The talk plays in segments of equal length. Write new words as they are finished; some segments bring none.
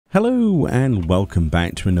Hello and welcome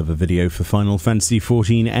back to another video for Final Fantasy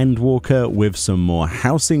XIV Endwalker with some more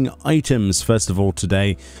housing items. First of all,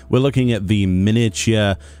 today we're looking at the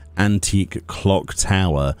miniature antique clock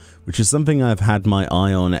tower, which is something I've had my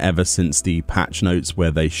eye on ever since the patch notes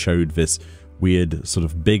where they showed this weird sort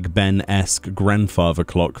of Big Ben-esque grandfather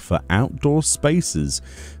clock for outdoor spaces.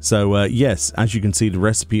 So yes, as you can see the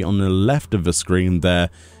recipe on the left of the screen there,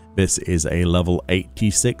 this is a level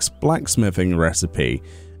 86 blacksmithing recipe.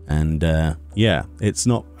 And yeah, it's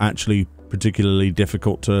not actually particularly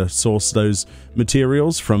difficult to source those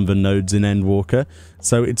materials from the nodes in Endwalker,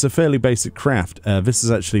 so it's a fairly basic craft. This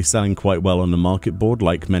is actually selling quite well on the market board,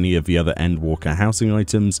 like many of the other Endwalker housing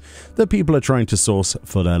items that people are trying to source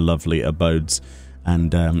for their lovely abodes.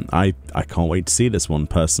 And I can't wait to see this one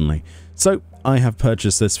personally. So I have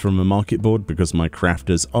purchased this from a market board because my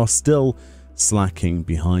crafters are still slacking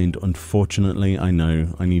behind. Unfortunately, I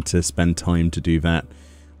know I need to spend time to do that.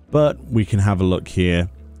 But we can have a look here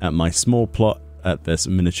at my small plot at this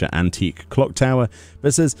miniature antique clock tower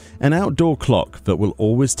that says an outdoor clock that will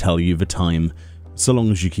always tell you the time so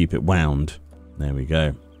long as you keep it wound. There we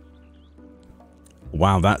go.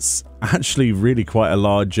 Wow, that's actually really quite a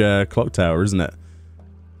large clock tower, isn't it?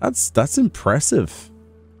 That's impressive.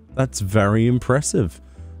 That's very impressive.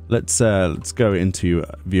 Let's go into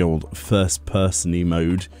the old first person-y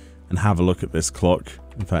mode and have a look at this clock.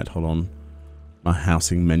 In fact, hold on. My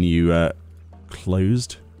housing menu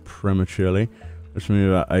closed prematurely. Let's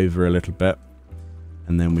move that over a little bit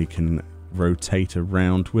and then we can rotate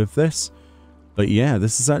around with this. But yeah,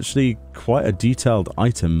 this is actually quite a detailed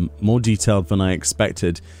item, more detailed than I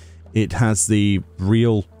expected. It has the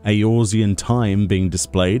real Eorzean time being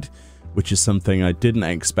displayed, which is something I didn't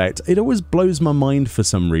expect. It always blows my mind for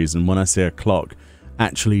some reason when I see a clock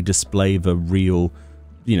actually display the real,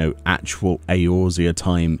 actual Eorzea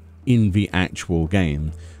time in the actual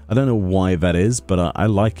game. I don't know why that is, but I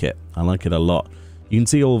like it. I like it a lot. You can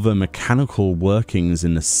see all the mechanical workings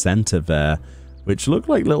in the center there, which look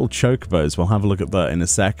like little chocobos. We'll have a look at that in a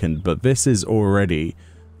second, but this is already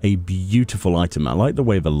a beautiful item. I like the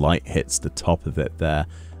way the light hits the top of it there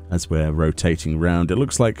as we're rotating around. It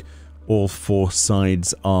looks like all four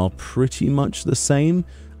sides are pretty much the same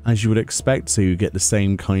as you would expect, so you get the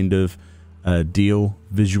same kind of deal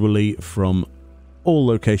visually from all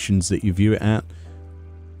locations that you view it at.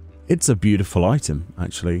 It's a beautiful item,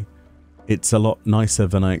 actually. It's a lot nicer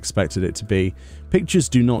than I expected it to be. Pictures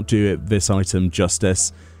do not do this item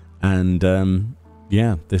justice, and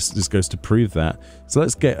yeah, this goes to prove that. So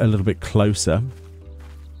let's get a little bit closer.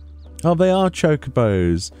 Oh, they are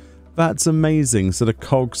chocobos. That's amazing. So the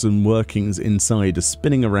cogs and workings inside are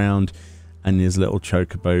spinning around, and there's little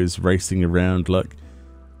chocobos racing around. Look.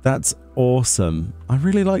 That's awesome. I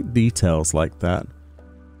really like details like that.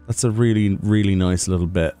 That's a really, really nice little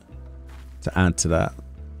bit to add to that.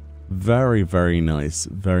 Very, very nice.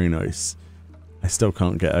 Very nice. I still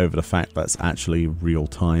can't get over the fact that's actually real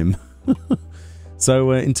time. So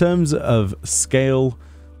in terms of scale,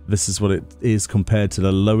 this is what it is compared to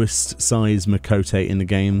the lowest size Makote in the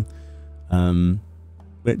game.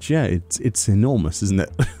 Which, yeah, it's enormous, isn't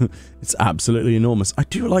it? It's absolutely enormous. I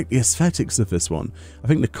do like the aesthetics of this one. I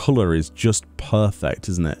think the colour is just perfect,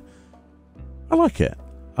 isn't it? I like it.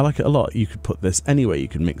 I like it a lot. You could put this anywhere. You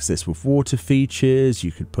could mix this with water features.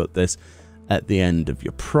 You could put this at the end of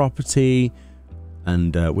your property.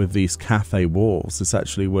 And with these cafe walls, this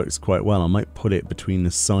actually works quite well. I might put it between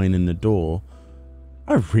the sign and the door.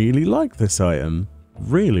 I really like this item.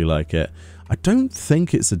 Really like it. I don't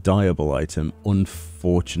think it's a dyeable item,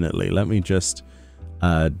 unfortunately. Let me just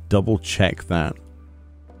double check that.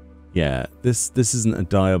 Yeah, this isn't a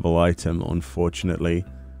dyeable item, unfortunately.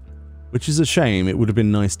 Which is a shame. It would have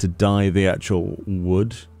been nice to dye the actual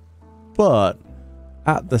wood. But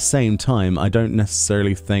at the same time, I don't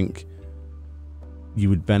necessarily think you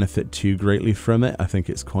would benefit too greatly from it. I think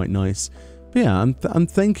it's quite nice. But yeah, I'm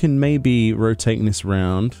thinking maybe rotating this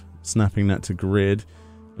around, snapping that to grid,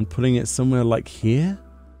 and putting it somewhere like here.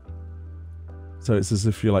 So it's as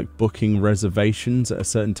if you're like booking reservations at a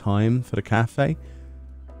certain time for the cafe.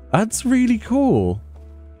 That's really cool.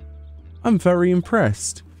 I'm very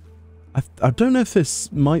impressed. I don't know if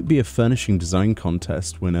this might be a furnishing design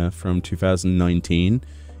contest winner from 2019.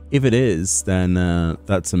 If it is, then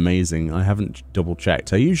that's amazing. I haven't double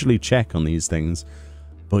checked. I usually check on these things.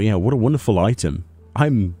 But yeah, what a wonderful item.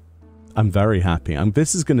 I'm very happy.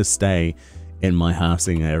 This is going to stay in my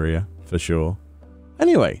housing area for sure.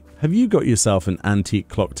 Anyway, have you got yourself an antique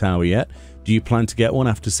clock tower yet? Do you plan to get one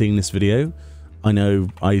after seeing this video? I know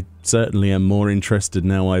I certainly am more interested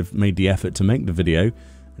now I've made the effort to make the video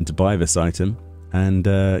and to buy this item. And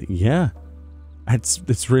yeah,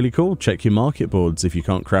 It's really cool. Check your market boards if you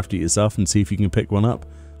can't craft it yourself and see if you can pick one up.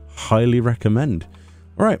 Highly recommend.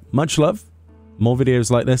 All right, much love. More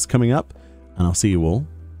videos like this coming up, and I'll see you all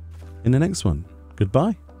in the next one.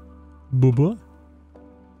 Goodbye. Bye-bye.